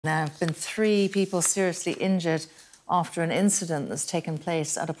There have been 3 people seriously injured after an incident that's taken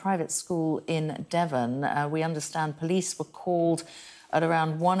place at a private school in Devon. We understand police were called at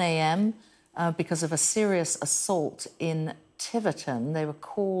around 1 a.m. Because of a serious assault in Tiverton. They were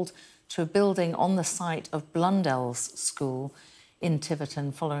called to a building on the site of Blundell's school in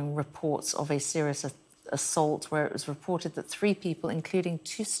Tiverton following reports of a serious assault where it was reported that 3 people, including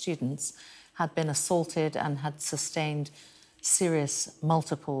 2 students, had been assaulted and had sustained serious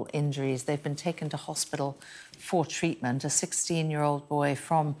multiple injuries. They've been taken to hospital for treatment. A 16-year-old boy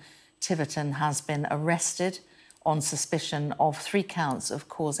from Tiverton has been arrested on suspicion of 3 counts of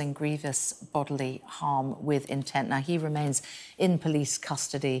causing grievous bodily harm with intent. Now, he remains in police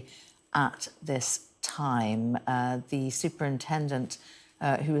custody at this time. The superintendent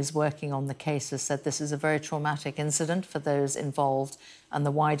who is working on the case has said this is a very traumatic incident for those involved and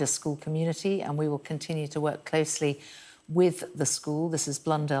the wider school community, and we will continue to work closely with the school. This is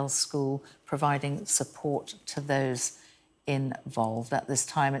Blundell's school, providing support to those involved. At this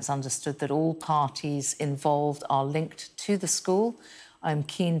time, it's understood that all parties involved are linked to the school. I'm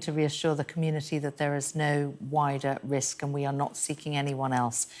keen to reassure the community that there is no wider risk and we are not seeking anyone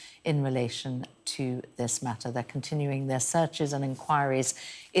else in relation to this matter. They're continuing their searches and inquiries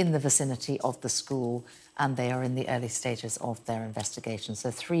in the vicinity of the school, and they are in the early stages of their investigation. So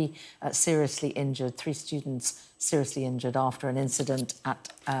 3 seriously injured, 3 students seriously injured after an incident at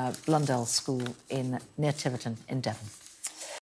Blundell School near Tiverton in Devon.